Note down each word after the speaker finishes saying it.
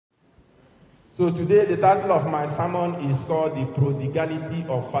So today the title of my sermon is called The Prodigality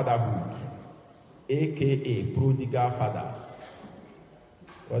of Fatherhood, aka Prodigal Fathers.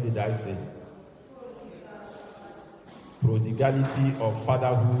 What did I say? Prodigality of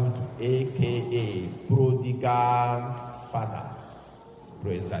Fatherhood, aka Prodigal Fathers.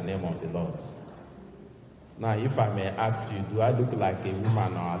 Praise the name of the Lord. Now, if I may ask you, do I look like a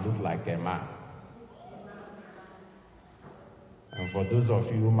woman or I look like a man? And for those of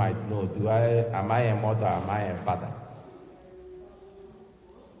you who might know, am I a mother, am I a father?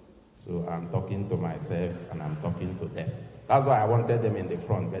 So I'm talking to myself and I'm talking to them. That's why I wanted them in the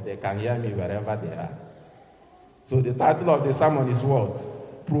front, but they can hear me wherever they are. So the title of the sermon is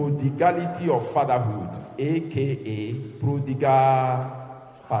what? Prodigality of Fatherhood, aka Prodigal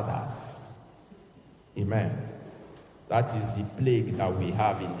Fathers. Amen. That is the plague that we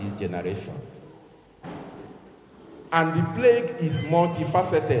have in this generation. And the plague is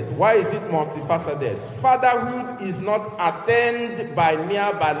multifaceted. Why is it multifaceted? Fatherhood is not attained by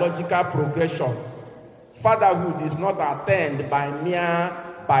mere biological progression. Fatherhood is not attained by mere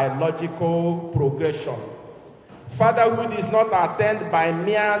biological progression. Fatherhood is not attained by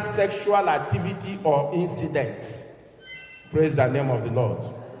mere sexual activity or incident. Praise the name of the Lord.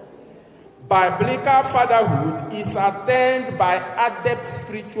 Biblical fatherhood is attained by adept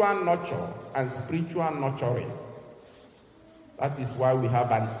spiritual nurture and spiritual nurturing. That is why we have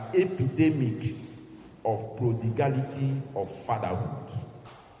an epidemic of prodigality of fatherhood.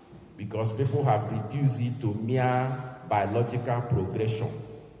 Because people have reduced it to mere biological progression.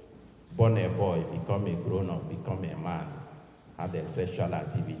 Born a boy, become a grown-up, become a man, have a sexual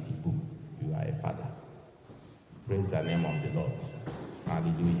activity, boom, you are a father. Praise the name of the Lord.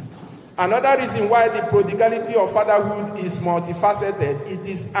 Hallelujah. Another reason why the prodigality of fatherhood is multifaceted, it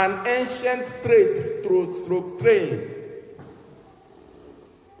is an ancient trait, trail.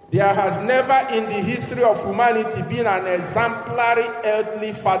 There has never in the history of humanity been an exemplary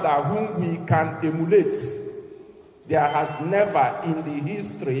earthly father whom we can emulate. There has never in the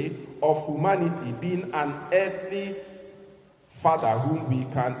history of humanity been an earthly father whom we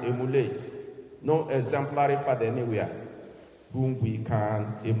can emulate. No exemplary father anywhere whom we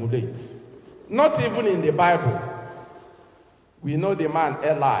can emulate. Not even in the Bible. We know the man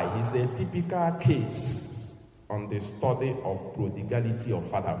Eli is a typical case on the study of prodigality of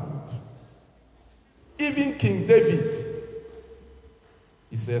fatherhood. Even King David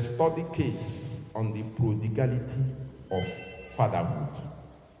is a study case on the prodigality of fatherhood.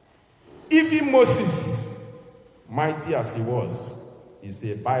 Even Moses, mighty as he was, is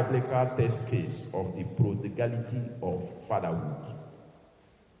a biblical test case of the prodigality of fatherhood.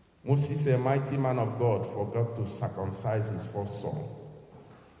 Moses, a mighty man of God, forgot to circumcise his first son.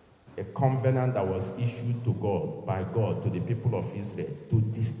 A covenant that was issued to God, by God, to the people of Israel, to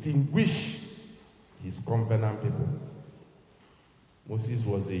distinguish his covenant people. Moses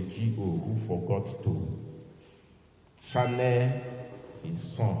was a GO who forgot to channel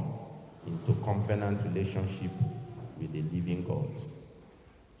his son into covenant relationship with the living God.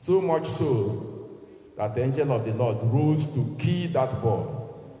 So much so that the angel of the Lord rose to kill that boy.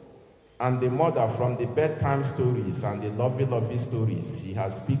 And the mother, from the bedtime stories and the lovey stories she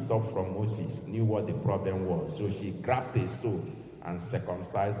has picked up from Moses, knew what the problem was. So she grabbed a stone and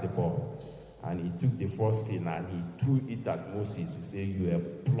circumcised the boy. And he took the foreskin and he threw it at Moses. He said, "You are a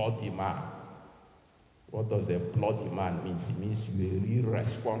bloody man." What does a bloody man mean? It means you are a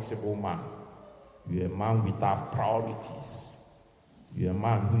irresponsible man. You are a man without priorities. You are a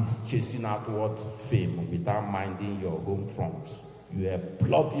man who is chasing outward fame without minding your home front. You are a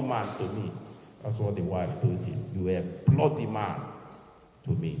bloody man to me. That's what the wife told him. You are a bloody man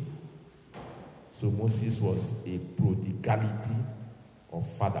to me. So Moses was a prodigality of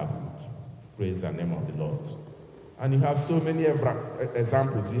fatherhood. Praise the name of the Lord. And you have so many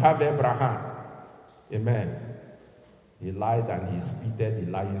examples. You have Abraham. Amen. He lied and he spitted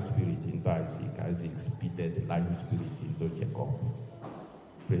the lying spirit into Isaac. Isaac spitted the lying spirit into Jacob.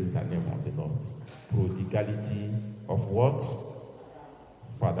 Praise the name of the Lord. Prodigality of what?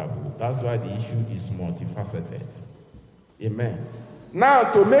 Fatherhood. That's why the issue is multifaceted. Amen.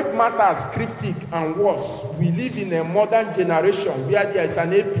 Now, to make matters cryptic and worse, we live in a modern generation where there is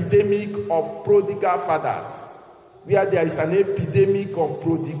an epidemic of prodigal fathers, where there is an epidemic of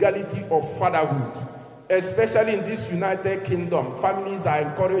prodigality of fatherhood. Especially in this United Kingdom, families are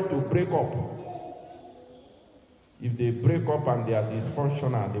encouraged to break up. If they break up and they are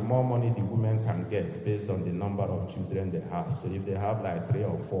dysfunctional, the more money the women can get based on the number of children they have. So if they have like 3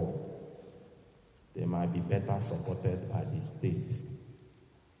 or 4, they might be better supported by the state.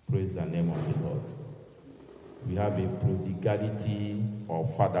 Praise the name of the Lord. we have a prodigality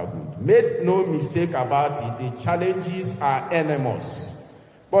of fatherhood. Make no mistake about it, the challenges are enormous.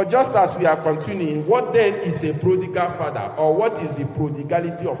 But just as we are continuing, what then is a prodigal father, or what is the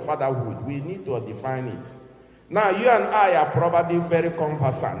prodigality of fatherhood? We need to define it. Now, you and I are probably very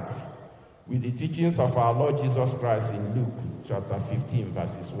conversant with the teachings of our Lord Jesus Christ in Luke chapter 15,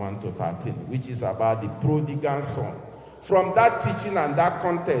 verses 1 to 13, which is about the prodigal son. From that teaching and that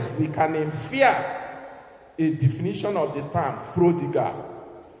context, we can infer a definition of the term prodigal.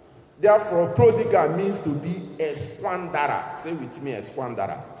 Therefore, prodigal means to be a squanderer. Say with me, a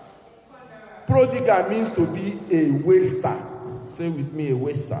squanderer. Prodigal means to be a waster. Say with me, a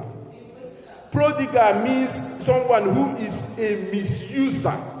waster. Prodigal means someone who is a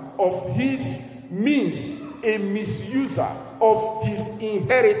misuser of his means, a misuser of his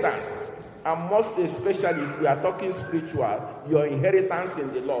inheritance. And most especially, if we are talking spiritual, your inheritance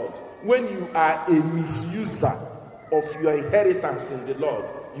in the Lord. When you are a misuser of your inheritance in the Lord,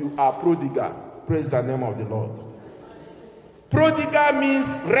 you are prodigal. Praise the name of the Lord. Prodigal means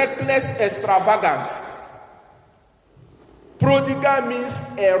reckless extravagance. Prodigal means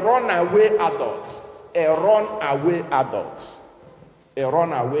a runaway adult. A runaway adult. A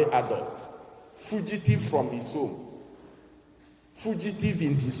runaway adult. Fugitive from his home. Fugitive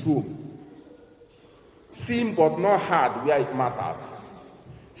in his home. Seen but not heard where it matters.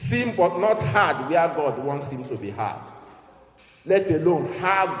 Seen but not heard where God wants him to be heard. Let alone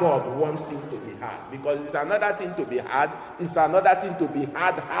how God wants him to be heard. Because it's another thing to be heard. It's another thing to be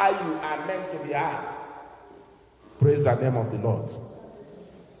heard how you are meant to be heard. Praise the name of the Lord.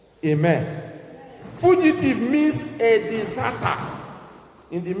 Amen. Fugitive means a deserter.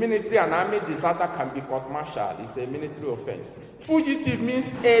 In the military, an army deserter can be court-martialed. It's a military offense. Fugitive means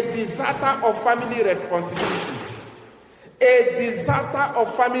a deserter of family responsibilities. A deserter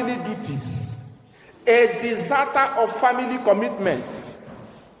of family duties. A deserter of family commitments.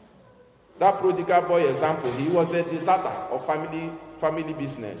 That prodigal boy example, he was a deserter of family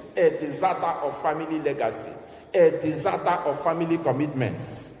business. A deserter of family legacy. A deserter of family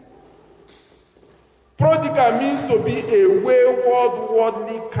commitments. Prodigal means to be a wayward,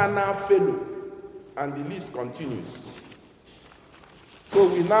 worldly, carnal fellow. And the list continues. So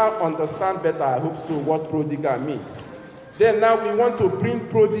we now understand better, I hope so, what prodigal means. Then now we want to bring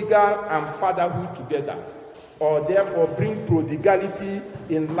prodigal and fatherhood together. Or therefore bring prodigality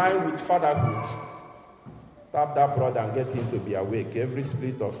in line with fatherhood. Tap that brother and get him to be awake. Every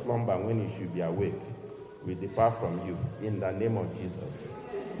spirit of slumber when he should be awake will depart from you in the name of Jesus.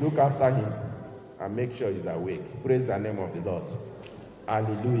 Look after him and make sure he's awake. Praise the name of the Lord.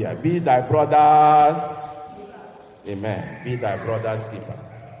 Hallelujah. Be thy brother's. Amen. Be thy brother's keeper.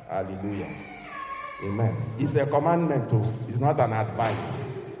 Hallelujah. Amen. It's a commandment too. It's not an advice.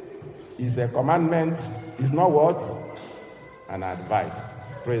 It's a commandment. It's not what? An advice.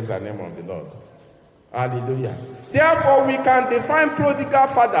 Praise the name of the Lord. Hallelujah. Therefore, we can define prodigal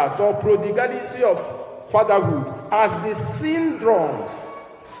fathers or prodigality of fatherhood as the syndrome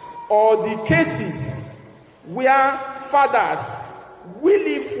or the cases where fathers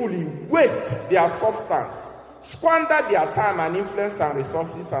willfully waste their substance, squander their time and influence and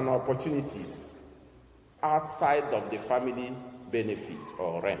resources and opportunities outside of the family benefit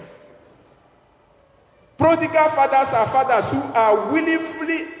or realm. Prodigal fathers are fathers who are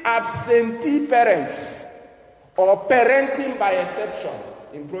willfully absentee parents or parenting by exception.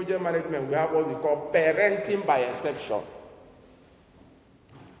 In project management, we have what we call parenting by exception.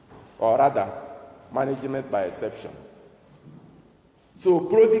 Or rather, management by exception. So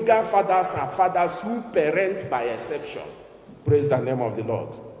prodigal fathers are fathers who parent by exception. Praise the name of the Lord.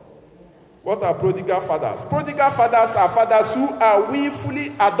 What are prodigal fathers? Prodigal fathers are fathers who are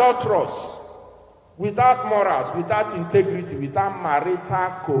willfully adulterous, without morals, without integrity, without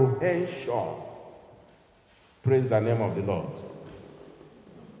marital cohesion. Praise the name of the Lord.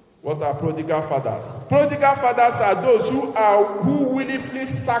 What are prodigal fathers? Prodigal fathers are those who willfully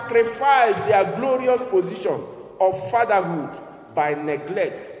sacrifice their glorious position of fatherhood by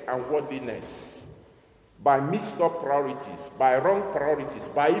neglect and worldliness, by mixed up priorities, by wrong priorities,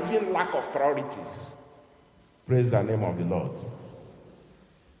 by even lack of priorities. Praise the name of the Lord.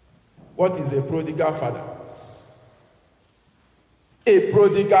 What is a prodigal father? A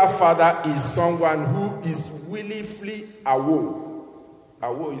prodigal father is someone who is willfully awo.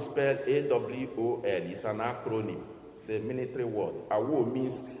 Awo is spelled A-W-O-L. It's an acronym. It's a military word. Awo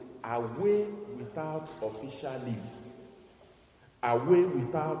means away without official leave. Away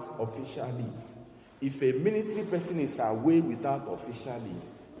without official leave. If a military person is away without official leave,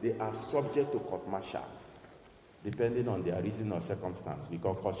 they are subject to court martial. depending on their reason or circumstance,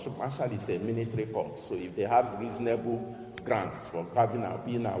 because court-martial is a military court. So if they have reasonable grounds for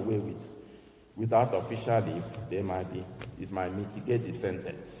being away without official leave, it might mitigate the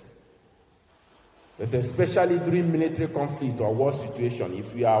sentence. But especially during military conflict or war situation,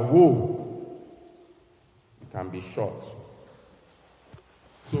 if you are woe, you can be shot.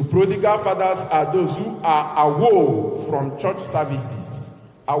 So prodigal fathers are those who are away from church services,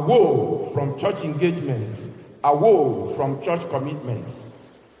 away from church engagements, away from church commitments,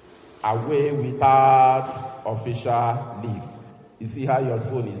 away without official leave. You see how your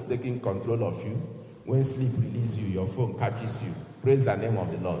phone is taking control of you? When sleep releases you, your phone catches you. Praise the name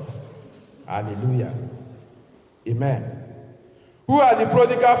of the Lord. Hallelujah. Amen. Who are the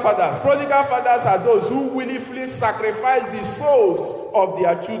prodigal fathers? Prodigal fathers are those who willingly sacrifice the souls of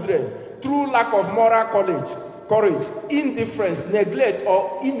their children through lack of moral courage, indifference, neglect,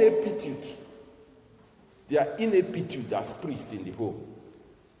 or ineptitude. Their ineptitude as priests in the home.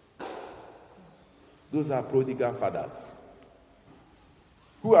 Those are prodigal fathers.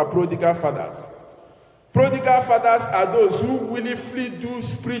 Who are prodigal fathers? Prodigal fathers are those who willingly do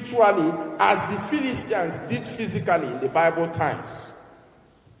spiritually as the Philistines did physically in the Bible times.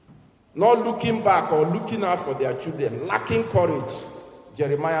 Not looking back or looking out for their children, lacking courage.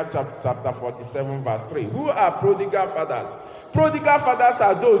 Jeremiah chapter 47 verse 3. Who are prodigal fathers? Prodigal fathers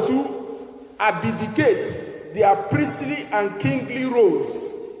are those who abdicate their priestly and kingly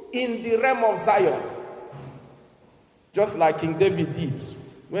roles in the realm of Zion. Just like King David did.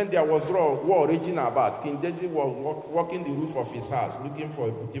 When there was war raging about, King David was walking the roof of his house, looking for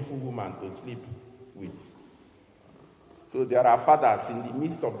a beautiful woman to sleep with. So there are fathers in the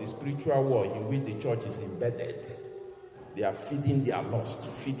midst of the spiritual war in which the church is embedded. They are feeding their lust,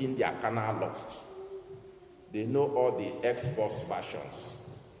 feeding their carnal lust. They know all the ex-boss versions,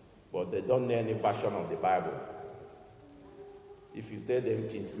 but they don't know any version of the Bible. If you tell them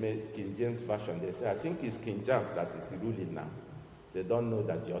King James version, they say, I think it's King James that is ruling now. They don't know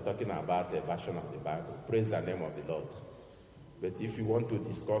that you're talking about a version of the Bible. Praise the name of the Lord. But if you want to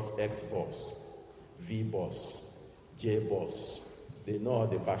discuss X-boss, V-boss, J-boss, they know all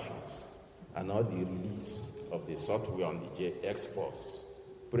the versions and all the release of the software on the X-boss.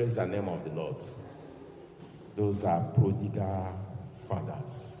 Praise the name of the Lord. Those are prodigal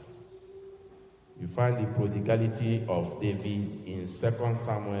fathers. You find the prodigality of David in 2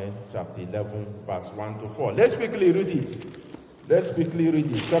 Samuel chapter 11, verse 1 to 4. Let's quickly read it. 2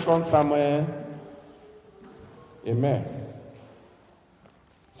 Samuel. Amen.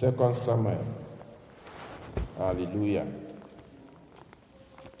 2 Samuel. Hallelujah.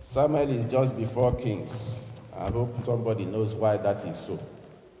 Samuel is just before Kings. I hope somebody knows why that is so.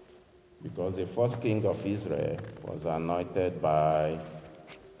 Because the first king of Israel was anointed by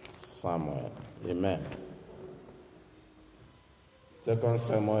Samuel. Amen. 2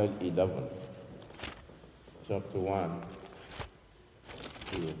 Samuel 11. Chapter 1.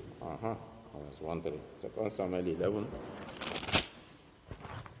 I was wondering. 2 Samuel 11.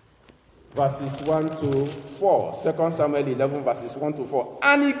 Verses 1 to 4. 2 Samuel 11, verses 1 to 4.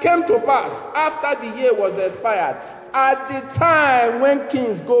 And it came to pass, after the year was expired, at the time when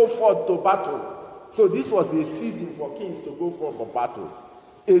kings go forth to battle. So this was a season for kings to go forth for battle.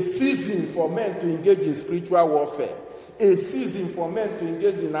 A season for men to engage in spiritual warfare. A season for men to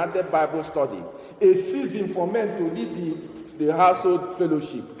engage in other Bible study. A season for men to lead the household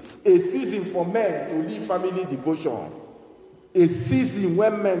fellowship. A season for men to lead family devotion. A season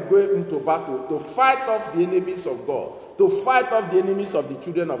when men go into battle to fight off the enemies of God, to fight off the enemies of the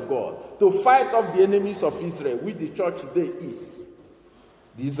children of God, to fight off the enemies of Israel, which the church today is,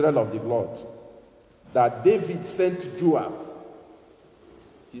 the Israel of the blood. That David sent Joab.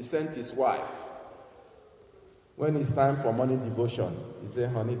 He sent his wife. When it's time for morning devotion, he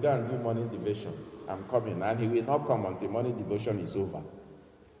said, honey, go and do morning devotion. I'm coming. And he will not come until morning devotion is over.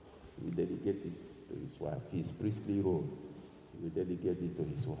 He will dedicate it to his wife. His priestly role, he will dedicate it to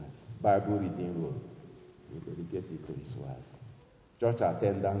his wife. Bible reading role, he will dedicate it to his wife. Church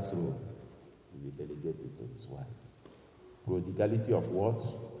attendance role, he will dedicate it to his wife. Prodigality of what?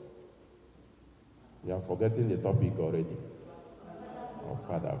 You are forgetting the topic already. Of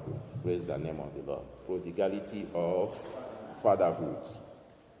fatherhood. Praise the name of the Lord. Prodigality of fatherhood.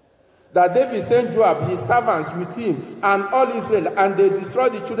 That David sent Joab, his servants, with him, and all Israel, and they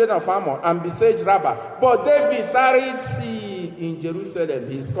destroyed the children of Ammon and besieged Rabbah. But David tarried still in Jerusalem,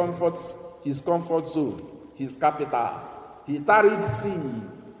 his comfort zone, his capital. He tarried still,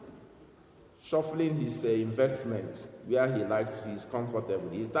 shuffling his investments where he likes, he is comfortable.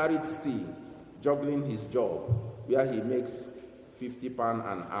 He tarried still, juggling his job where he makes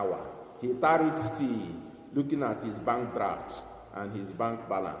 £50 an hour. He tarried still looking at his bank draft and his bank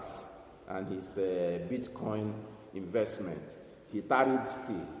balance and his Bitcoin investment, he tarried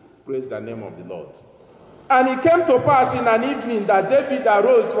still. Praise the name of the Lord. And it came to pass in an evening that David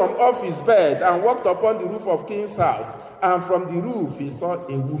arose from off his bed and walked upon the roof of king's house. And from the roof he saw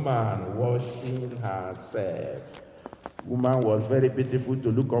a woman washing herself. Woman was very beautiful to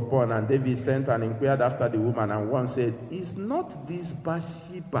look upon, and David sent and inquired after the woman, and one said, "Is not this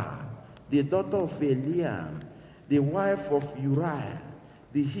Bathsheba, the daughter of Eliam, the wife of Uriah,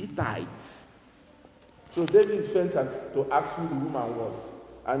 the Hittite?" So David went to ask who the woman was.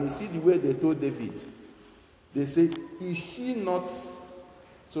 And you see the way they told David. They say, "Is she not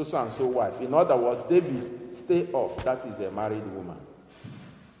so and so wife?" In other words, David, stay off. That is a married woman.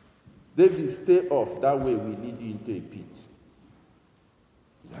 David, stay off. That way we lead you into a pit.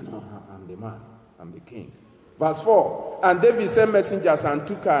 He said, "No, I'm the man. I'm the king." Verse 4. And David sent messengers and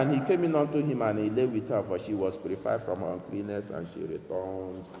took her, and he came in unto him, and he lay with her, for she was purified from her uncleanness, and she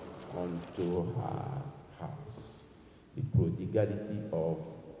returned unto her house. The prodigality of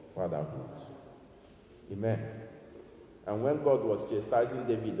fatherhood. Amen. And when God was chastising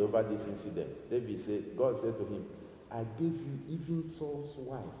David over this incident, God said to him, "I gave you even Saul's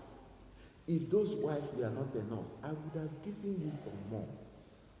wife. If those wives were not enough, I would have given you some more.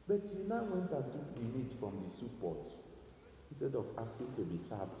 But you now went and took the meat from the soup pot instead of asking to be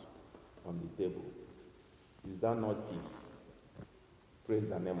served on the table. Is that not deep?" Praise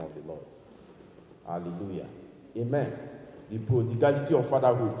the name of the Lord. Hallelujah. Amen. The prodigality of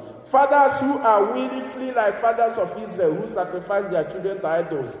fatherhood. Fathers who are willfully like fathers of Israel, who sacrifice their children to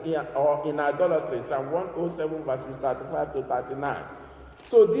idols or in idolatry. Psalm 107 verses 35 to 39.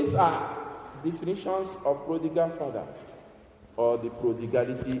 So these are definitions of prodigal fathers, or the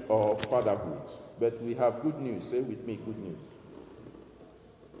prodigality of fatherhood. But we have good news. Say with me, good news.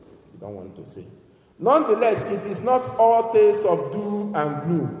 You don't want to say. Nonetheless, it is not all tales of doom and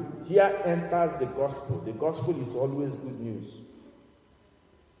gloom. Here enters the gospel. The gospel is always good news.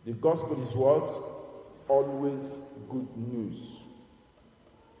 The gospel is what? Always good news.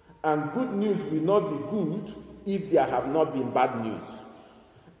 And good news will not be good if there have not been bad news.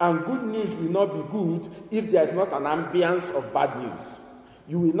 And good news will not be good if there is not an ambience of bad news.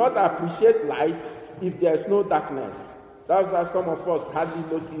 You will not appreciate light if there is no darkness. That's why some of us hardly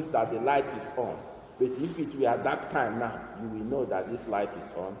notice that the light is on. But if it were dark time now, you will know that this light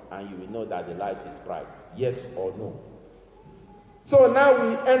is on, and you will know that the light is bright. Yes or no? So now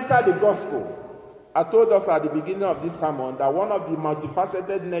we enter the gospel. I told us at the beginning of this sermon that one of the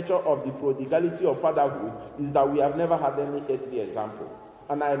multifaceted nature of the prodigality of fatherhood is that we have never had any earthly example.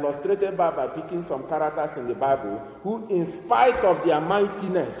 And I illustrated by picking some characters in the Bible who, in spite of their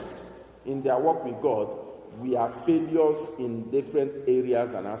mightiness in their work with God, we are failures in different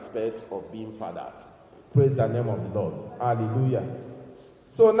areas and aspects of being fathers. Praise the name of the Lord. Hallelujah.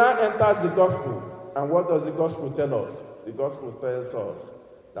 So now enters the gospel. And what does the gospel tell us? The gospel tells us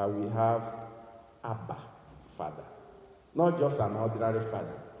that we have Abba, Father. Not just an ordinary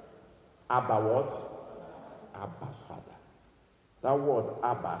father. Abba what? Abba, Father. That word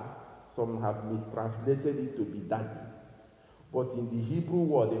Abba, some have mistranslated it to be daddy. But in the Hebrew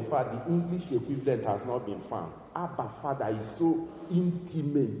word, in fact, the English equivalent has not been found. Abba, Father is so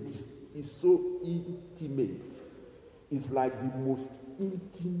intimate. It's so intimate. It's like the most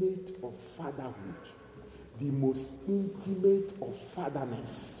intimate of fatherhood, the most intimate of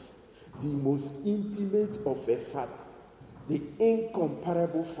fatherness, the most intimate of a father, the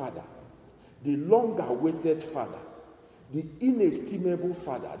incomparable father, the long-awaited father, the inestimable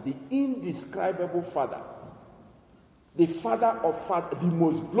father, the indescribable father, the father of father, the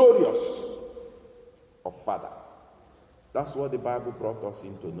most glorious of father. That's what the Bible brought us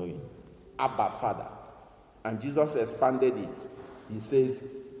into knowing. Abba, Father. And Jesus expanded it. He says,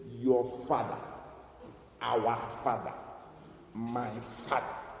 your Father, our Father, my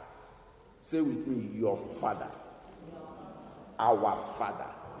Father. Say with me, your Father, our Father,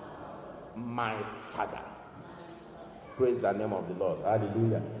 my Father. Praise the name of the Lord.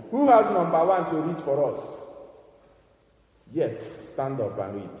 Hallelujah. Who has number one to read for us? Yes, stand up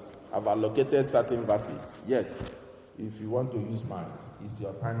and read. I've allocated certain verses. Yes, if you want to use mine, it's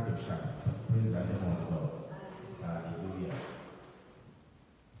your time to shine. Praise the name of the Lord. Hallelujah.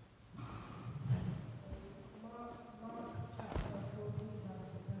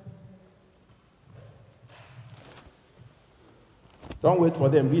 Don't wait for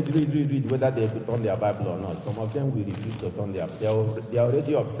them. Read, whether they turn their Bible or not. Some of them will refuse to turn their Bible. They are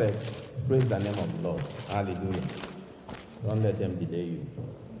already upset. Praise the name of the Lord. Hallelujah. Don't let them delay you.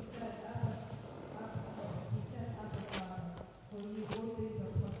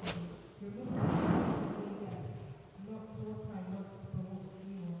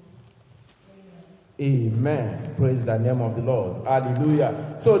 Amen. Praise the name of the Lord.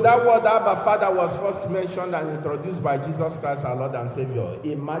 Hallelujah. So that word Abba Father was first mentioned and introduced by Jesus Christ, our Lord and Savior,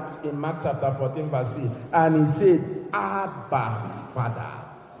 in Mark chapter 14, verse 3. And he said, Abba Father,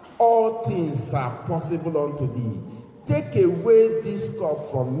 all things are possible unto thee. Take away this cup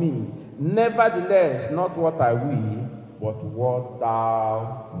from me. Nevertheless, not what I will, but what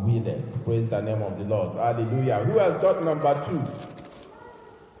thou willest. Praise the name of the Lord. Hallelujah. Who has got number 2?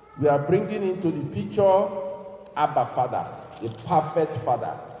 We are bringing into the picture Abba Father, the perfect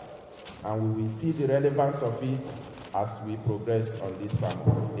Father. And we will see the relevance of it as we progress on this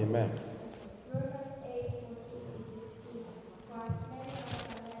sermon. Amen.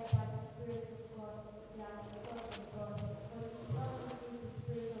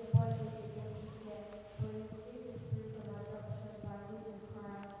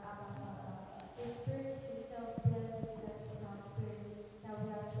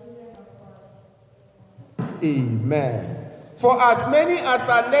 Amen. For as many as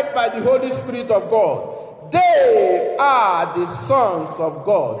are led by the Holy Spirit of God, they are the sons of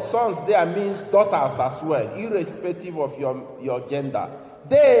God. Sons there means daughters as well, irrespective of your gender.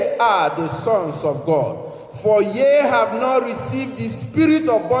 They are the sons of God. For ye have not received the spirit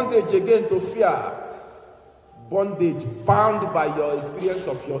of bondage again to fear. Bondage bound by your experience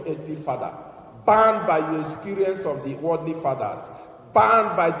of your earthly father, bound by your experience of the worldly fathers,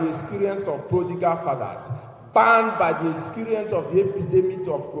 bound by the experience of prodigal fathers, bound by the experience of the epidemic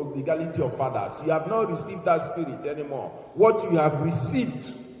of prodigality of fathers. You have not received that spirit anymore. What you have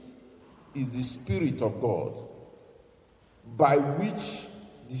received is the Spirit of God, by which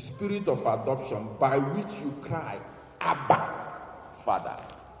the spirit of adoption, by which you cry, Abba, Father.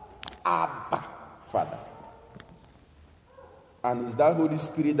 Abba, Father. And it's that Holy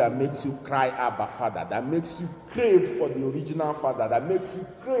Spirit that makes you cry, Abba, Father, that makes you crave for the original Father, that makes you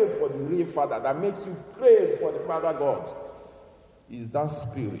crave for the real Father, that makes you crave for the Father God. It's that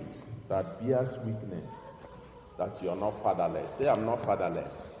Spirit that bears witness that you are not fatherless. Say, I'm not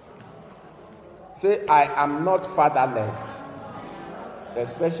fatherless. Say, I am not fatherless.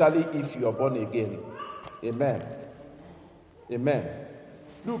 Especially if you are born again. Amen. Amen.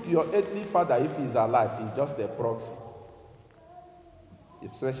 Look, your earthly father, if he's alive, is just a proxy.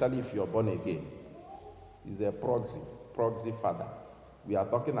 Especially if you're born again. He's a proxy father. We are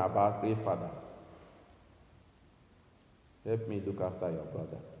talking about real father. Help me look after your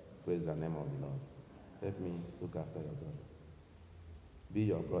brother. Praise the name of the Lord. Help me look after your brother. Be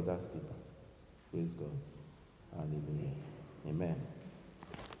your brother's keeper. Praise God. Hallelujah. Amen.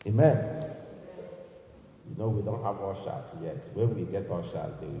 Amen. You know, we don't have ushers yet. When we get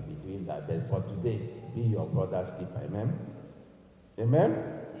ushers, they will be doing that. But for today, be your brother's keeper. Amen. Amen.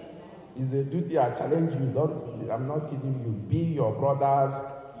 It's a duty. I challenge you. I'm not kidding you. Be your brother's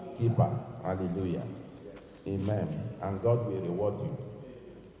keeper. Hallelujah. Amen. And God will reward you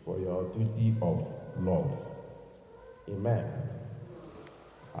for your duty of love. Amen.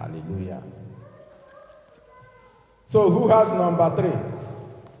 Hallelujah. So who has number 3?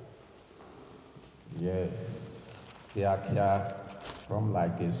 Yes. Kia, from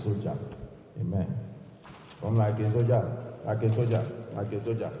like a soldier. Amen. From like a soldier. Like a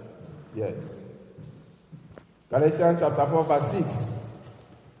soldier. Yes. Galatians chapter 4, verse 6.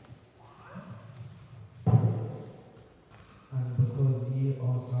 And because ye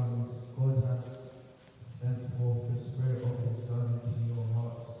are sons, God has sent forth the Spirit of His Son into your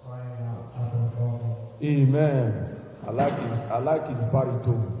hearts, crying out, Abba, Father. Amen. I like his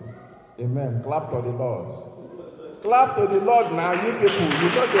baritone. Amen. Clap to the Lord. Clap to the Lord now, you people. You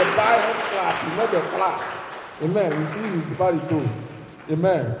know the Bible clap. You know the clap. Amen. You see his baritone.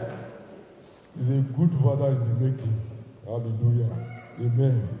 Amen. He's a good father in the making. Hallelujah.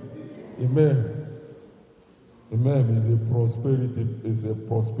 Amen. Amen. Amen. He's a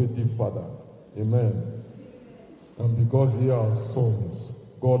prospective father. Amen. And because he has sons,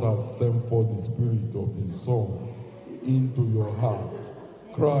 God has sent forth the Spirit of His Son into your heart,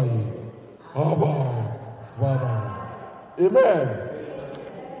 crying, Abba, Father. Amen.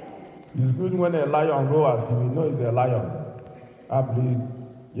 It's good when a lion roars, you will know it's a lion. I believe,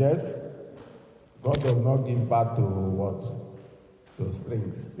 yes? God does not give birth to what? To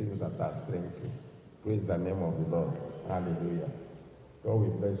things that are strange. Praise the name of the Lord. Hallelujah. God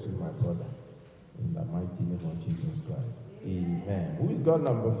will bless you, my brother. In the mighty name of Jesus Christ. Amen. Who is God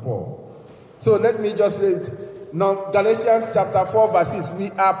number 4? So let me just read. Now, Galatians chapter 4, verse 6.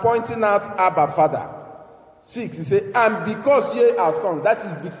 We are pointing out Abba, Father. 6, he says, and because ye are sons, that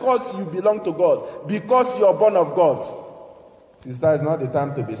is because you belong to God, because you are born of God. Sister, it's not the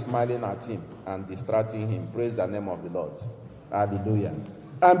time to be smiling at him and distracting him. Praise the name of the Lord. Hallelujah.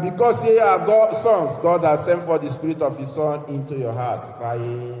 And because ye are God's sons, God has sent forth the Spirit of His Son into your hearts,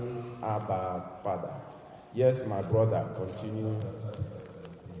 crying, Abba, Father. Yes, my brother, continue.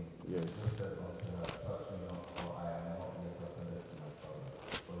 Yes.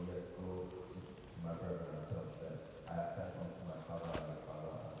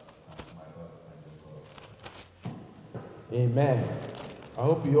 Amen. I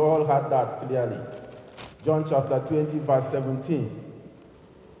hope you all heard that clearly. John chapter 20, verse 17.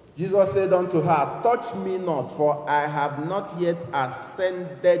 Jesus said unto her, touch me not, for I have not yet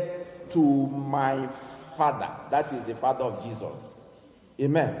ascended to my Father. That is the Father of Jesus.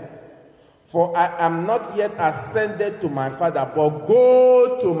 Amen. For I am not yet ascended to my Father, but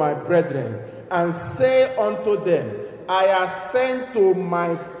go to my brethren and say unto them, I ascend to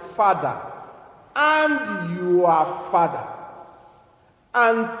my Father and your Father,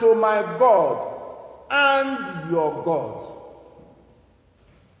 and to my God and your God.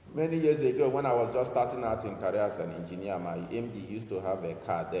 Many years ago, when I was just starting out in career as an engineer, my MD used to have a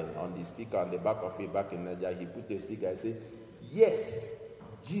car then. On the sticker on the back of it, back in Nigeria, he put a sticker and said, yes,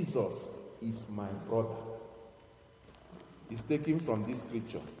 Jesus is my brother. It's taken from this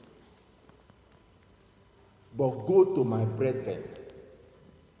scripture. But go to my brethren.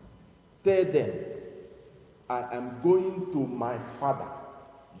 Tell them, I am going to my Father,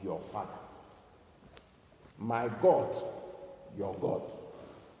 your Father. My God, your God.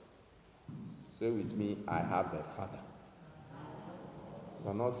 Say with me, I have a Father. You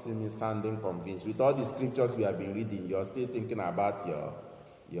are not seeing me sounding convinced. With all the scriptures we have been reading, you are still thinking about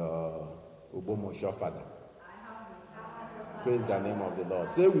your Ubomosho Father. Praise the name of the Lord.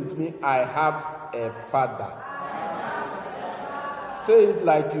 Say with me, I have a Father. Say it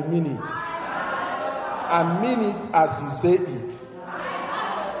like you mean it. And mean it as you say it.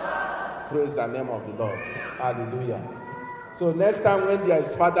 Praise the name of the Lord. Hallelujah. So next time when there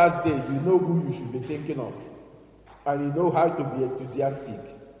is Father's Day, you know who you should be thinking of. And you know how to be enthusiastic.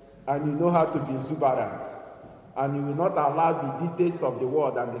 And you know how to be exuberant. And you will not allow the details of the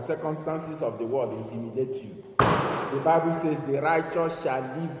world and the circumstances of the world intimidate you. The Bible says the righteous shall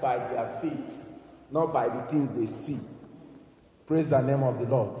live by their faith, not by the things they see. Praise the name of the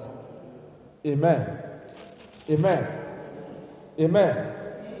Lord. Amen. Amen. Amen.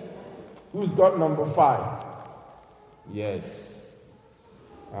 Who's got number 5? Yes.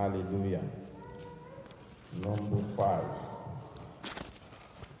 Hallelujah. Number 5.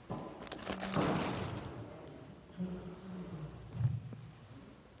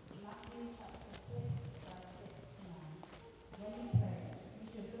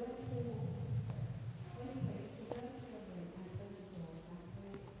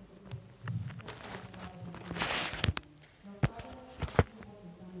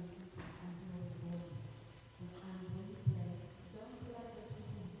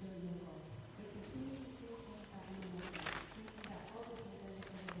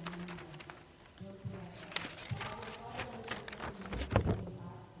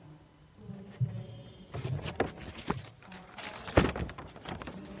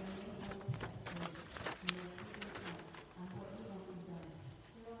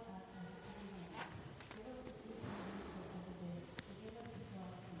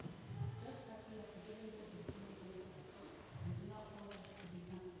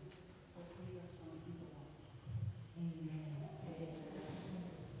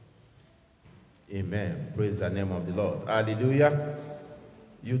 Amen. Praise the name of the Lord. Hallelujah.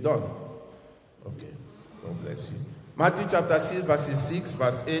 You done? Okay. God bless you. Matthew chapter 6, verses 6,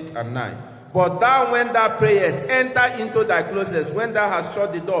 verse 8 and 9. But thou, when thou prayest, enter into thy closet. When thou hast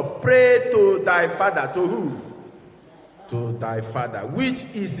shut the door, pray to thy Father. To who? To thy Father, which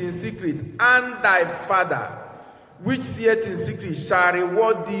is in secret, and thy Father, which seeth in secret, shall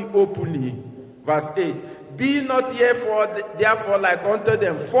reward thee openly. Verse 8. Be not therefore like unto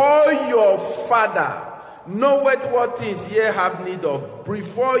them, for your Father knoweth what things ye have need of,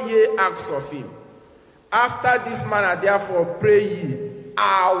 before ye ask of him. After this manner therefore pray ye,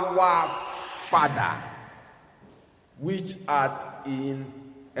 our Father, which art in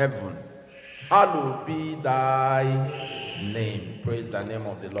heaven, hallowed be thy name. Praise the name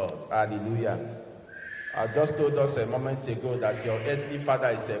of the Lord. Hallelujah. I just told us a moment ago that your earthly father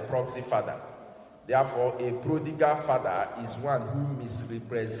is a proxy father. Therefore, a prodigal father is one who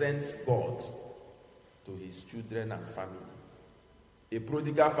misrepresents God to his children and family. A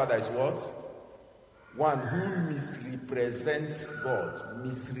prodigal father is what? One who misrepresents God to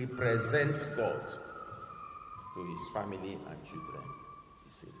his family and children.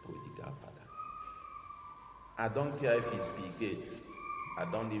 He's a prodigal father. I don't care if it's Bill Gates. I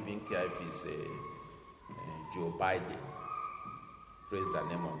don't even care if it's Joe Biden. Praise the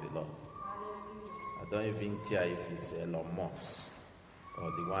name of the Lord. I don't even care if it's Elon Musk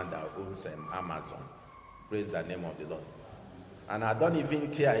or the one that owns Amazon. Praise the name of the Lord. And I don't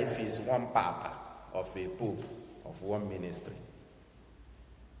even care if it's one papa of a pope of one ministry.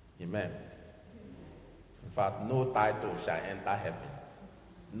 Amen. In fact, no title shall enter heaven.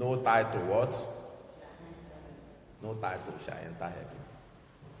 No title what? No title shall enter heaven.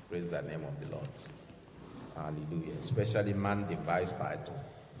 Praise the name of the Lord. Hallelujah. Especially man devised title.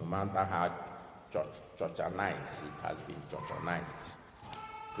 No matter how churchanized it has been churchanized.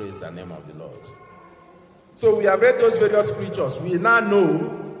 Praise the name of the Lord. So we have read those various scriptures. We now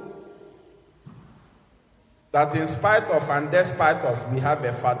know that in spite of and despite of, we have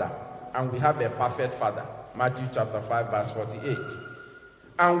a father, and we have a perfect father. Matthew chapter 5 verse 48.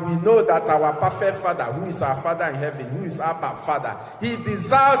 And we know that our perfect father, who is our father in heaven, who is our father, he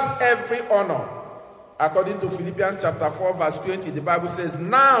deserves every honor. According to Philippians chapter 4 verse 20, the Bible says,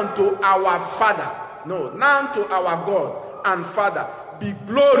 now to our Father, now to our God and Father, be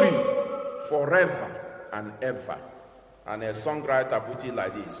glory forever and ever. And a songwriter put it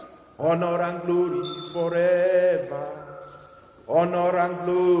like this: honor and glory forever, honor and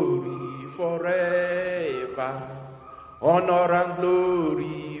glory forever, honor and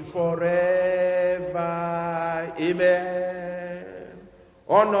glory forever. Amen.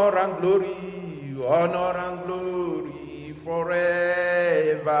 Honor and glory forever, honor and glory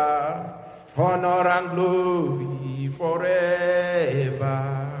forever, honor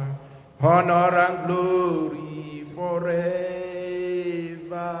and glory forever.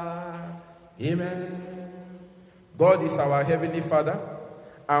 Amen. God is our heavenly Father,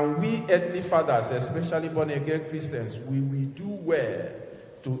 and we earthly fathers, especially born-again Christians, we will do well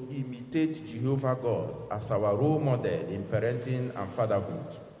to imitate Jehovah God as our role model in parenting and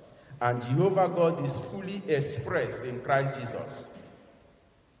fatherhood. And Jehovah God is fully expressed in Christ Jesus.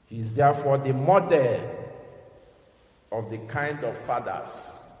 He is therefore the model of the kind of fathers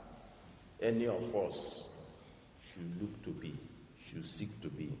any of us should look to be, should seek to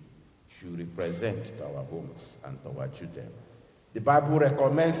be, should represent to our homes and to our children. The Bible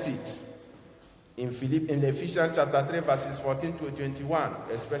recommends it in Ephesians chapter 3 verses 14 to 21,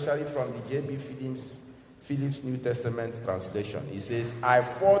 especially from the J.B. Phillips New Testament translation. He says, I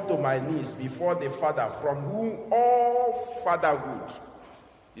fall to my knees before the Father, from whom all fatherhood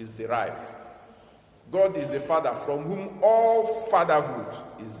is derived. God is the Father from whom all fatherhood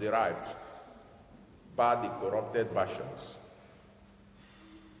is derived, by the corrupted versions.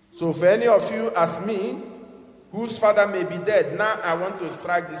 So for any of you as me, whose father may be dead, now I want to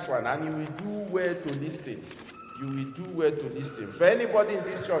strike this one, and you will do well to listen. You will do well to listen. For anybody in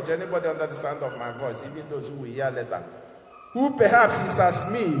this church, anybody under the sound of my voice, even those who will hear later, who perhaps is as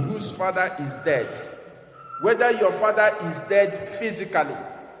me, whose father is dead. Whether your father is dead physically,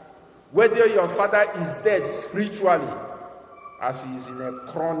 whether your father is dead spiritually, as he is in a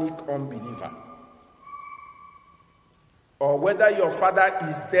chronic unbeliever, or whether your father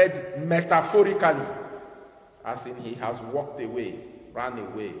is dead metaphorically, as in he has walked away, ran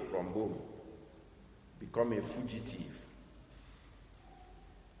away from home, become a fugitive.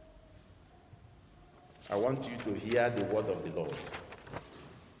 I want you to hear the word of the Lord.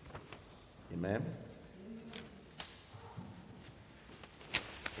 Amen.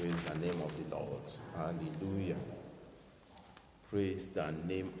 Praise the name of the Lord. Hallelujah. Praise the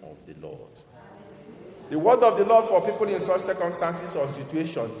name of the Lord. The word of the Lord for people in such circumstances or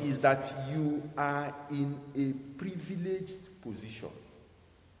situations is that you are in a privileged position.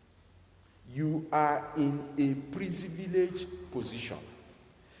 You are in a privileged position.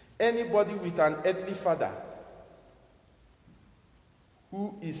 Anybody with an earthly father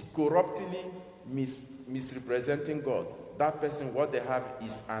who is corruptly misrepresenting God, that person, what they have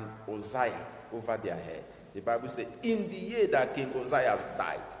is an Uzziah over their head. The Bible says, in the year that King Uzziah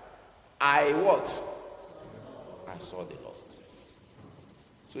died, I saw the Lord.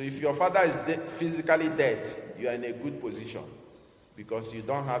 So if your father is physically dead, you are in a good position, because you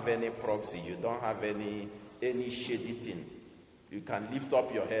don't have any proxy, you don't have any shady thing. You can lift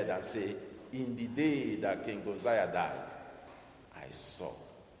up your head and say, in the day that King Uzziah died, I saw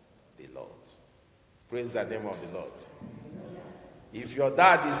the Lord. Praise the name of the Lord. If your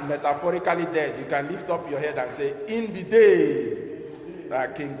dad is metaphorically dead, you can lift up your head and say, in the day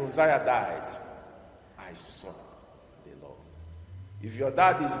that King Uzziah died, I saw the Lord. If your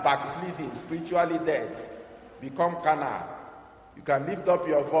dad is backsliding, spiritually dead, become carnal, you can lift up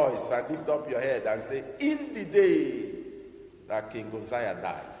your voice and lift up your head and say, in the day that King Uzziah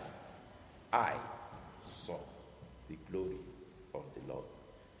died, I saw the glory of the Lord.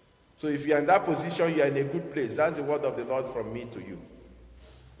 So if you're in that position, you're in a good place. That's the word of the Lord from me to you.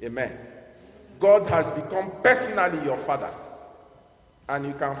 Amen. God has become personally your father. And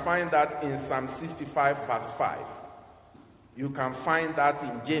you can find that in Psalm 65 verse 5. You can find that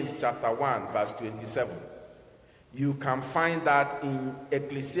in James chapter 1 verse 27. You can find that in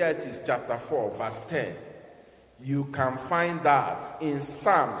Ecclesiastes chapter 4 verse 10. You can find that in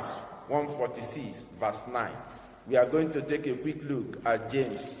Psalms 146 verse 9. We are going to take a quick look at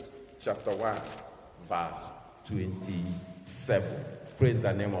James chapter 1 verse 27. Praise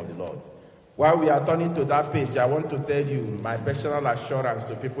the name of the Lord. While we are turning to that page, I want to tell you my personal assurance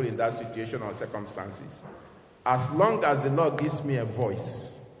to people in that situation or circumstances. As long as the Lord gives me a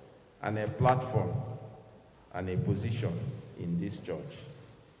voice and a platform and a position in this church,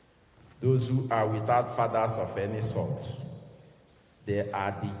 those who are without fathers of any sort, they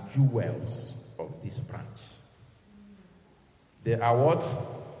are the jewels of this branch. They are what?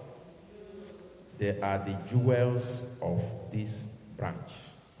 They are the jewels of this branch.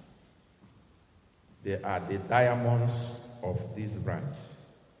 They are the diamonds of this branch.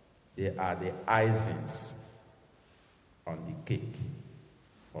 They are the icings on the cake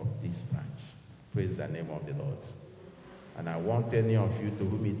of this branch. Praise the name of the Lord. And I want any of you to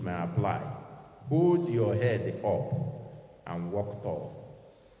whom it may apply, hold your head up and walk tall.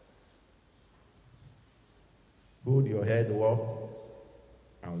 Hold your head up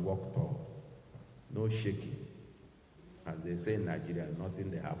and walk tall. No shaking. As they say in Nigeria,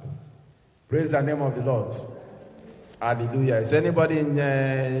 nothing will happen. Praise the name of the Lord. Hallelujah. Is anybody in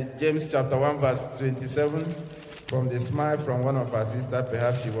James chapter 1 verse 27? From the smile from one of our sisters,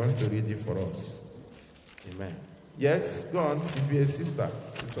 perhaps she wants to read it for us. Amen. Yes, go on. If you're a sister,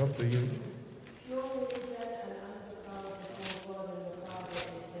 it's up to you.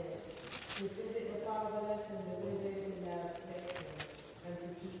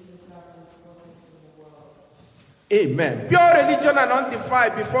 Amen. Pure religion and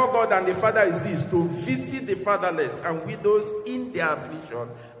undefiled before God and the Father is this: to visit the fatherless and widows in their affliction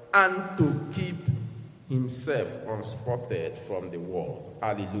and to keep himself unspotted from the world.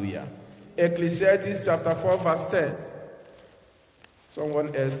 Hallelujah. Ecclesiastes chapter 4 verse 10.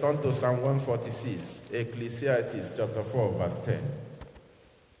 Someone else turn to Psalm 146. Ecclesiastes chapter 4 verse 10.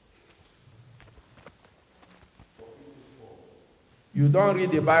 You don't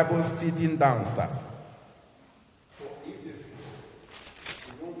read the Bible sitting down, sir.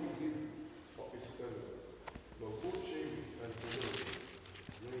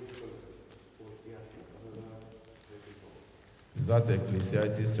 Is that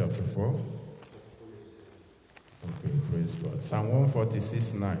Ecclesiastes chapter 4? Okay, praise God. Psalm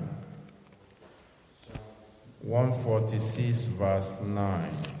 146, 9. 146 verse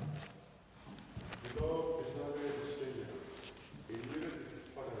 9.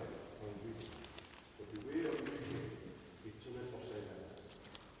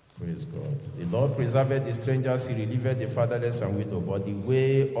 Praise God. The Lord preserved the strangers, he relieved the fatherless and widow, but the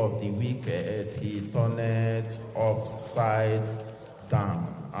way of the wicked he turneth upside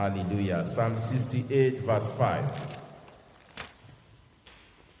down. Hallelujah. Psalm 68 verse 5.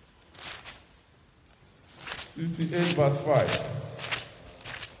 68 verse 5.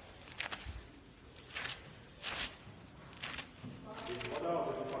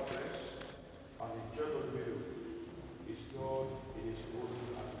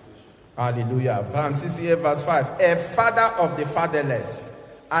 Hallelujah. Psalm 68 verse 5. A father of the fatherless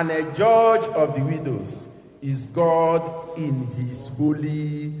and a judge of the widows is God in his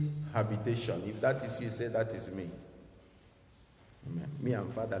holy habitation. If that is you, say that is me. Amen. Me,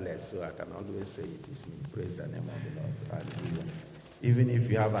 I'm fatherless, so I can always say it is me. Praise the name of the Lord. Hallelujah. Even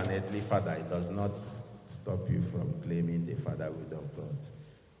if you have an earthly father, it does not stop you from claiming the fatherhood of God.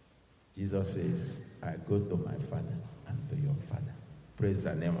 Jesus says, I go to my father and to your father. Praise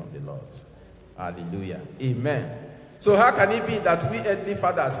the name of the Lord. Hallelujah. Amen. So how can it be that we earthly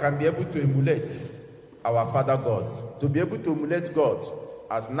fathers can be able to emulate our father God? To be able to emulate God,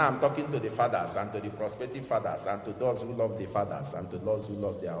 as now I'm talking to the fathers and to the prospective fathers and to those who love the fathers and to those who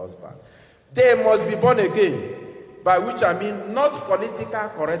love their husband. They must be born again, by which I mean not political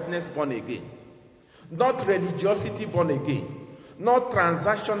correctness born again, not religiosity born again, not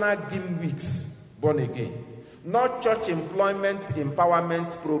transactional gimmicks born again, not church employment empowerment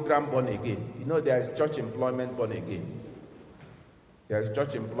program born again. You know there is church employment born again. There is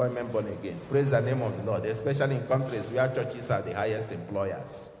church employment born again. Praise the name of the Lord, especially in countries where churches are the highest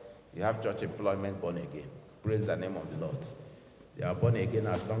employers. You have church employment born again. Praise the name of the Lord. They are born again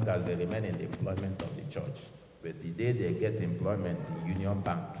as long as they remain in the employment of the church. But the day they get employment in Union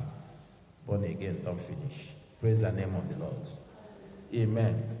Bank, born again don't finish. Praise the name of the Lord.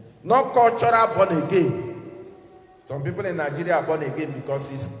 Amen. Not cultural born again. Some people in Nigeria are born again because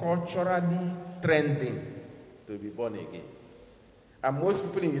it's culturally trending to be born again. And most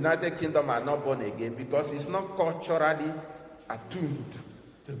people in the United Kingdom are not born again because it's not culturally attuned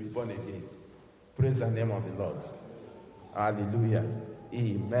to be born again. Praise the name of the Lord. Hallelujah.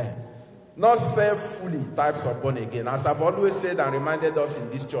 Amen. Not self-fully types of born again. As I've always said and reminded us in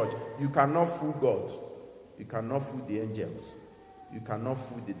this church, you cannot fool God. You cannot fool the angels. You cannot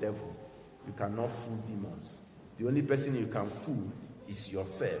fool the devil. You cannot fool demons. The only person you can fool is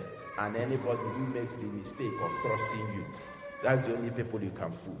yourself and anybody who makes the mistake of trusting you. That's the only people you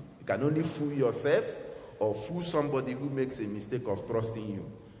can fool. You can only fool yourself or fool somebody who makes a mistake of trusting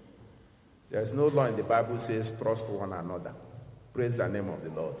you. There's no law in the Bible says trust one another. Praise the name of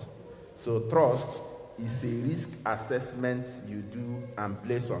the Lord. So trust is a risk assessment you do and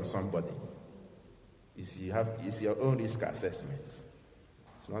place on somebody. It's your own risk assessment.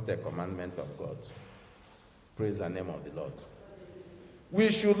 It's not a commandment of God. Praise the name of the Lord.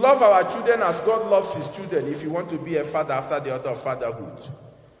 We should love our children as God loves his children if you want to be a father after the order of fatherhood.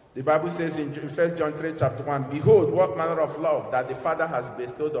 The Bible says in 1 John 3 chapter 1, behold, what manner of love that the Father has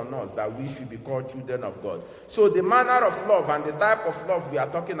bestowed on us, that we should be called children of God. So the manner of love and the type of love we are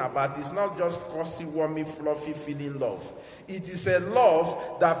talking about is not just cozy, warmy, fluffy feeling love. It is a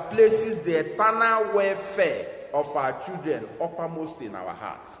love that places the eternal welfare of our children uppermost in our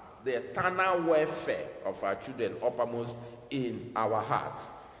hearts. The eternal welfare of our children uppermost in our hearts.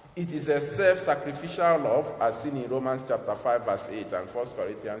 It is a self-sacrificial love, as seen in Romans chapter 5, verse 8, and 1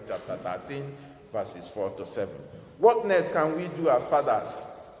 Corinthians chapter 13, verses 4 to 7. What next can we do as fathers?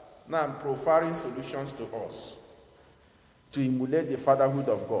 Now I'm providing solutions to us to emulate the fatherhood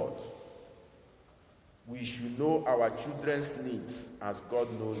of God. We should know our children's needs as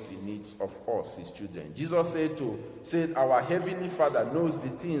God knows the needs of us, his children. Jesus said our heavenly Father knows the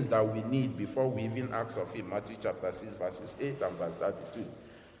things that we need before we even ask of him. Matthew chapter 6, verses 8 and verse 32.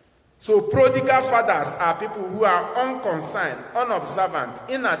 So prodigal fathers are people who are unconcerned, unobservant,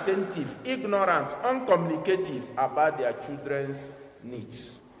 inattentive, ignorant, uncommunicative about their children's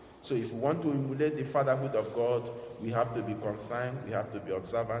needs. So if we want to emulate the fatherhood of God, we have to be concerned, we have to be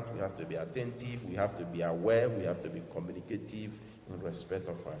observant, we have to be attentive, we have to be aware, we have to be communicative in respect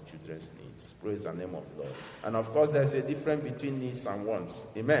of our children's needs. Praise the name of the Lord. And of course, there's a difference between needs and wants.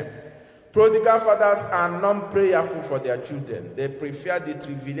 Amen. Prodigal fathers are non-prayerful for their children. They prefer the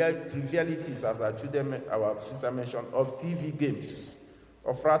trivialities, as our sister mentioned, of TV games,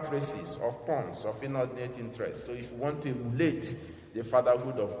 of rat races, of porns, of inordinate interests. So if we want to emulate the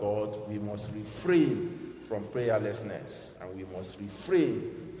fatherhood of God, we must refrain from prayerlessness, and we must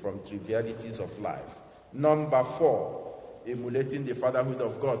refrain from trivialities of life. Number 4, emulating the fatherhood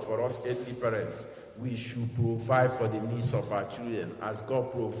of God for us earthly parents. We should provide for the needs of our children as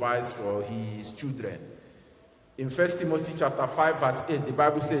God provides for his children. In 1 Timothy chapter 5, verse 8, the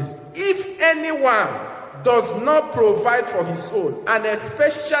Bible says, if anyone does not provide for his own, and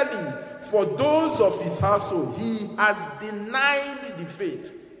especially for those of his household, he has denied the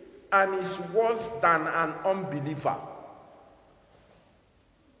faith and is worse than an unbeliever.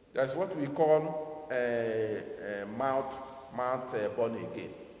 That's what we call mouth born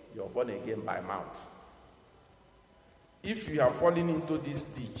again. You're born again by mouth. If you are falling into this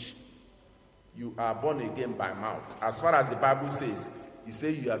ditch, you are born again by mouth. As far as the Bible says, you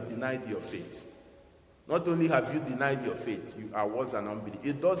say you have denied your faith. Not only have you denied your faith, you are worse than unbelief.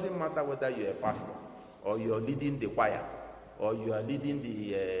 It doesn't matter whether you're a pastor, or you're leading the choir, or you are leading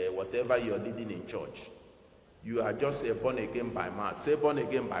the whatever you're leading in church. You are just born again by mouth. Say born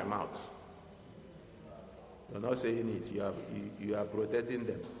again by mouth. You're not saying it. You are protecting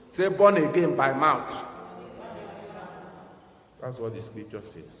them. Say born again by mouth. That's what the scripture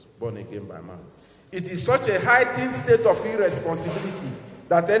says. Born again by mouth. It is such a heightened state of irresponsibility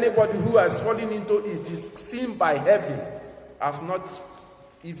that anybody who has fallen into it is seen by heaven as not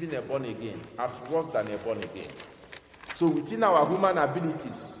even a born again, as worse than a born again. So within our human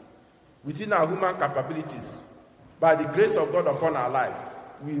abilities, within our human capabilities, by the grace of God upon our life,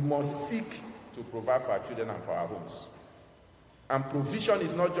 we must seek to provide for our children and for our homes. And provision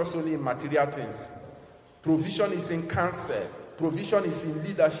is not just only in material things. Provision is in counsel. Provision is in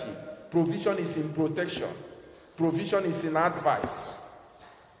leadership. Provision is in protection. Provision is in advice.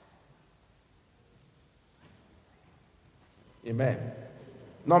 Amen.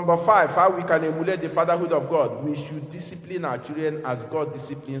 Number 5, how we can emulate the fatherhood of God. We should discipline our children as God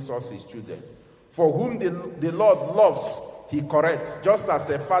disciplines us, his children. For whom the Lord loves, he corrects, just as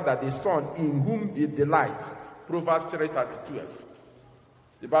a father, the son, in whom he delights. Proverbs 3:12.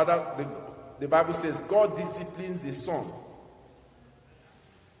 The Bible says God disciplines the son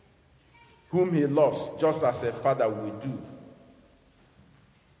whom he loves, just as a father will do.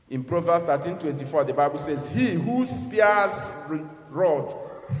 In Proverbs 13:24, the Bible says, he who spares rod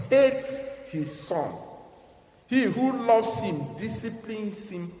hates his son. He who loves him disciplines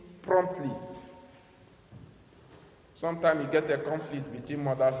him promptly. Sometimes you get a conflict between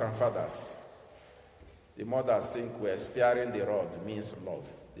mothers and fathers. The mothers think we're sparing the rod means love.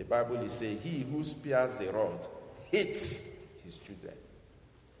 The Bible is saying, he who spares the rod hates his children.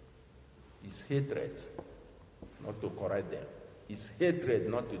 It's hatred, not to correct them. It's hatred,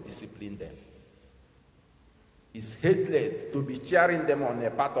 not to discipline them. It's hatred to be cheering them on a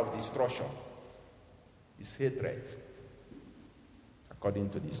path of destruction. It's hatred, according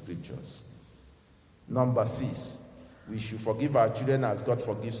to the scriptures. Number 6, we should forgive our children as God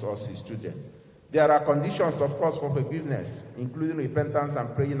forgives us, his children. There are conditions, of course, for forgiveness, including repentance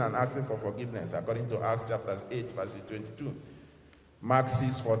and praying and asking for forgiveness, according to Acts chapter 8, verses 22, Mark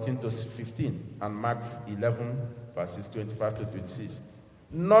 6, 14 to 15, and Mark 11, verses 25 to 26.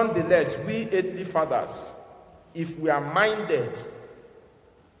 Nonetheless, we earthly fathers, if we are minded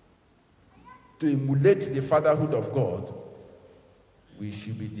to emulate the fatherhood of God, we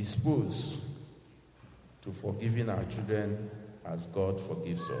should be disposed to forgiving our children as God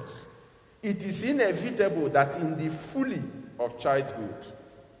forgives us. It is inevitable that in the folly of childhood,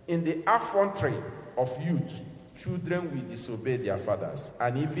 in the effrontery of youth, children will disobey their fathers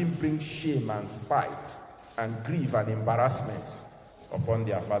and even bring shame and spite and grief and embarrassment upon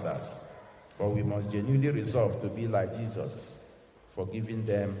their fathers. But we must genuinely resolve to be like Jesus, forgiving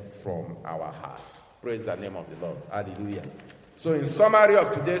them from our hearts. Praise the name of the Lord. Hallelujah. So in summary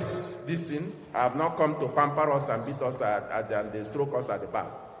of today's thing, I have not come to pamper us and beat us and stroke us at the back.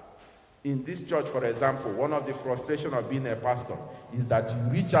 In this church, for example, one of the frustrations of being a pastor is that you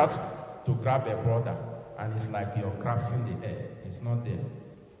reach out to grab a brother and it's like you're grasping the air. It's not there.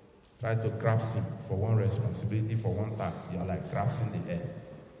 Try to grasp him for one responsibility, for one task. You're like grasping the air.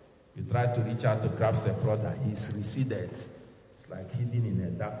 You try to reach out to grasp a brother. He's receded. It's like hidden in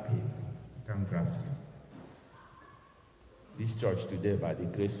a dark cave. You can't grasp him. This church today, by the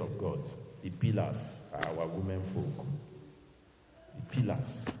grace of God, the pillars are our women folk. The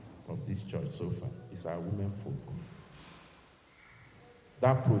pillars of this church so far is our women folk.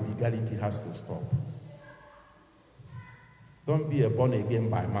 That prodigality has to stop. Don't be a born again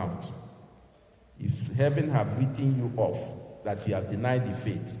by mouth. If heaven have written you off that you have denied the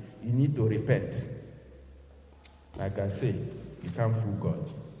faith, you need to repent. Like I say, you can't fool God,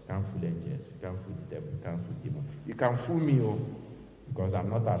 you can't fool angels, you can't fool the devil, you can't fool demons. You can fool me, because I'm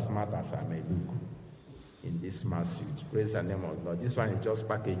not as smart as I may look in this smart suit. Praise the name of the Lord. This one is just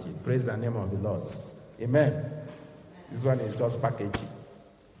packaging. Praise the name of the Lord. Amen. This one is just packaging.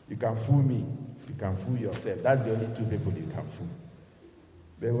 You can fool me. You can fool yourself. That's the only two people you can fool.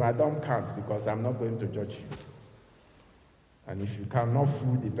 But I don't count because I'm not going to judge you. And if you cannot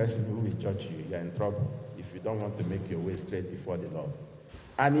fool the person who will judge you, you're in trouble if you don't want to make your way straight before the Lord.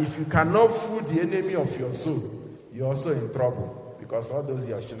 And if you cannot fool the enemy of your soul, you're also in trouble because all those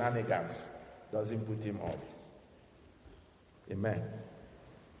your shenanigans doesn't put him off. Amen.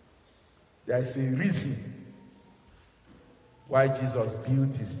 There's a reason why Jesus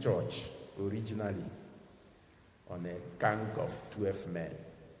built his church originally on a gang of 12 men,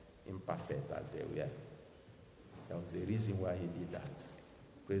 imperfect as they were. There was a reason why he did that.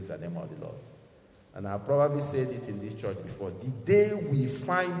 Praise the name of the Lord. And I probably said it in this church before. The day we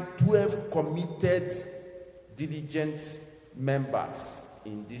find 12 committed, diligent members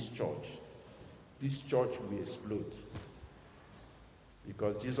in this church will explode.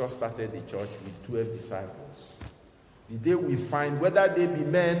 Because Jesus started the church with 12 disciples. The day we find, whether they be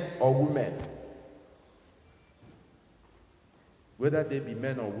men or women,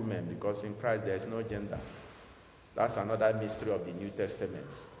 because in Christ there is no gender. That's another mystery of the New Testament.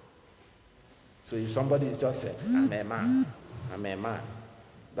 So if somebody is just saying, I'm a man,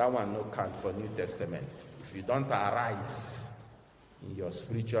 that one no count for New Testament. If you don't arise in your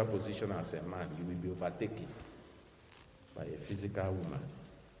spiritual position as a man, you will be overtaken by a physical woman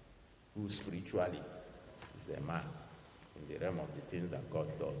who spiritually is a man in the realm of the things that God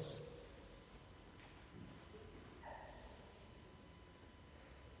does.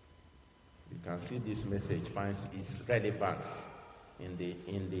 You can see this message finds its relevance in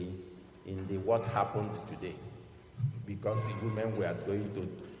the what happened today, because the women were going to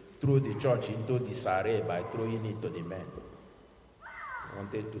throw the church into disarray by throwing it to the men. They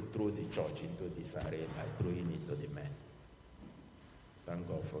wanted to throw the church into disarray by throwing it to the men. Thank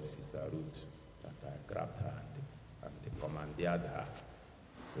God for Sister Ruth that I grabbed her and commanded her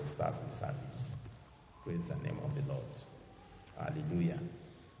to start the service. Praise the name of the Lord. Hallelujah.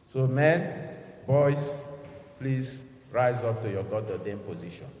 So men, boys, please rise up to your God-ordained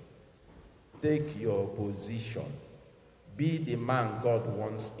position. Take your position. Be the man God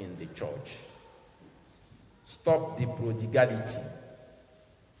wants in the church. Stop the prodigality.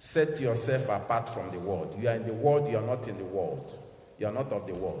 Set yourself apart from the world. You are in the world, you are not in the world. You are not of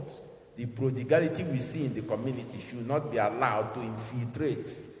the world. The prodigality we see in the community should not be allowed to infiltrate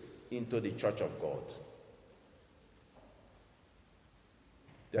into the church of God.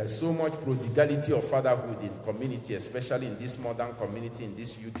 There is so much prodigality of fatherhood in community, especially in this modern community, in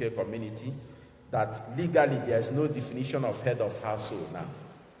this UK community, that legally there is no definition of head of household now.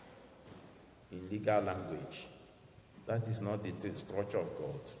 In legal language. That is not the structure of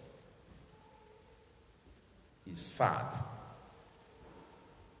God. It's sad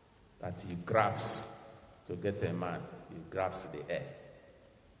that he grabs to get a man, he grabs the air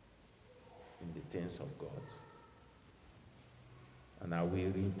in the things of God. And I will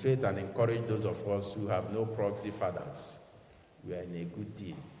reiterate and encourage those of us who have no proxy fathers. We are in a good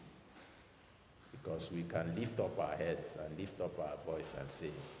deal. Because we can lift up our heads and lift up our voice and say,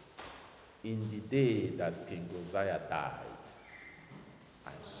 in the day that King Uzziah died,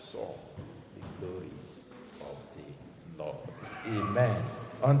 I saw the glory of the Lord. Amen.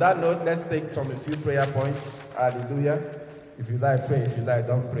 On that note, let's take a few prayer points. Hallelujah. If you like, pray. If you like,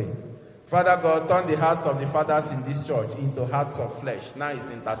 don't pray. Father God, turn the hearts of the fathers in this church into hearts of flesh. Now it's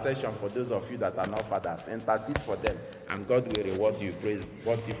intercession for those of you that are not fathers. Intercede for them, and God will reward you praise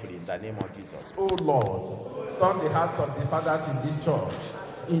bountifully in the name of Jesus. Oh Lord, turn the hearts of the fathers in this church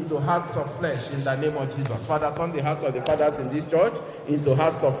into hearts of flesh in the name of Jesus. Father, turn the hearts of the fathers in this church into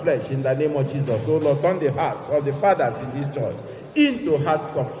hearts of flesh in the name of Jesus. Oh Lord, turn the hearts of the fathers in this church into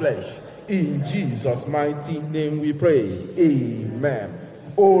hearts of flesh. In Jesus' mighty name we pray. Amen.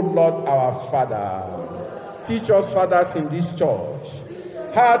 Oh Lord, our Father, teach us fathers in this church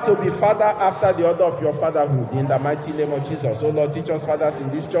how to be father after the order of your fatherhood in the mighty name of Jesus. Oh Lord, teach us fathers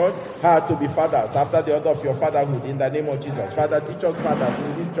in this church how to be fathers after the order of your fatherhood in the name of Jesus. Father, teach us fathers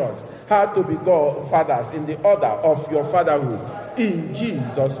in this church how to be God fathers in the order of your fatherhood. In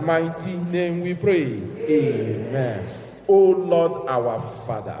Jesus' mighty name we pray. Amen. Oh Lord, our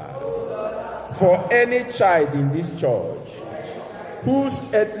Father, for any child in this church whose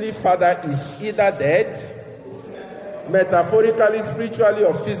earthly father is either dead, metaphorically, spiritually,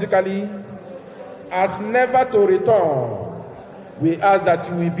 or physically, has never to return, we ask that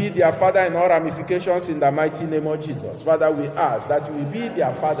you will be their father in all ramifications in the mighty name of Jesus. Father, we ask that you will be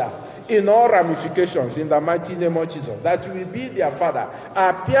their father in all ramifications in the mighty name of Jesus. That you will be their father,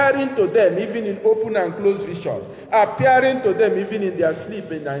 appearing to them even in open and closed vision, appearing to them even in their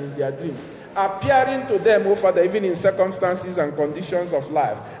sleep and in their dreams, appearing to them, oh Father, even in circumstances and conditions of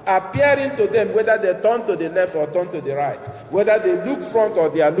life, appearing to them whether they turn to the left or turn to the right, whether they look front or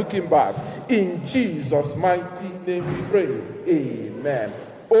they are looking back. In Jesus' mighty name we pray. Amen.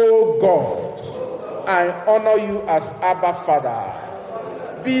 Oh God, I honor you as Abba Father.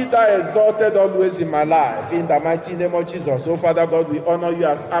 Be thou exalted always in my life, in the mighty name of Jesus. Oh Father God, we honor you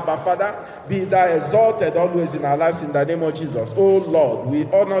as Abba Father. Be thou exalted always in our lives in the name of Jesus. Oh Lord, we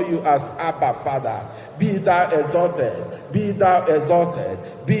honor you as Abba Father. Be thou exalted, be thou exalted,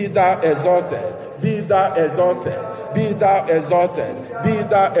 be thou exalted, be thou exalted, be thou exalted, be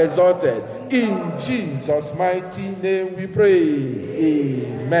thou exalted. In Jesus' mighty name we pray.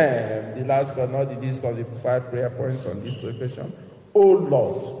 Amen. The last but not the least of the 5 prayer points on this occasion. Oh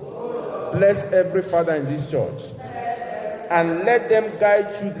Lord, bless every father in this church and let them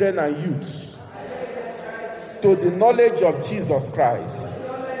guide children and youths to the knowledge of Jesus Christ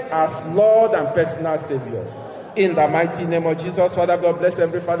as Lord and personal Savior. In the mighty name of Jesus, Father God, bless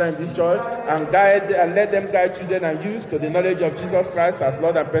every father in this church and let them guide children and youths to the knowledge of Jesus Christ as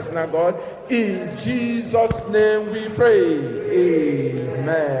Lord and personal God. In Jesus' name we pray.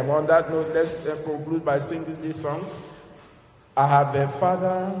 Amen. On that note, let's conclude by singing this song. I have a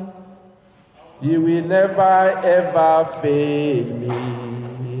father, he will never ever fail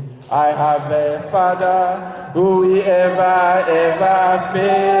me. I have a father who will ever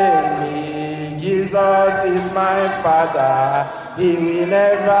fail me. Jesus is my father, he will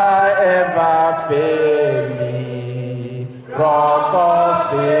never ever fail me. Rock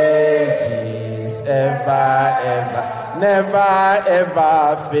of ages, ever, never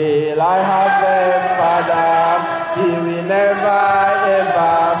ever fail. I have a father, he will never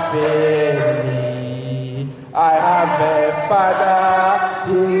ever fail me. I have a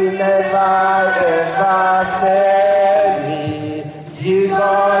father, he will never ever fail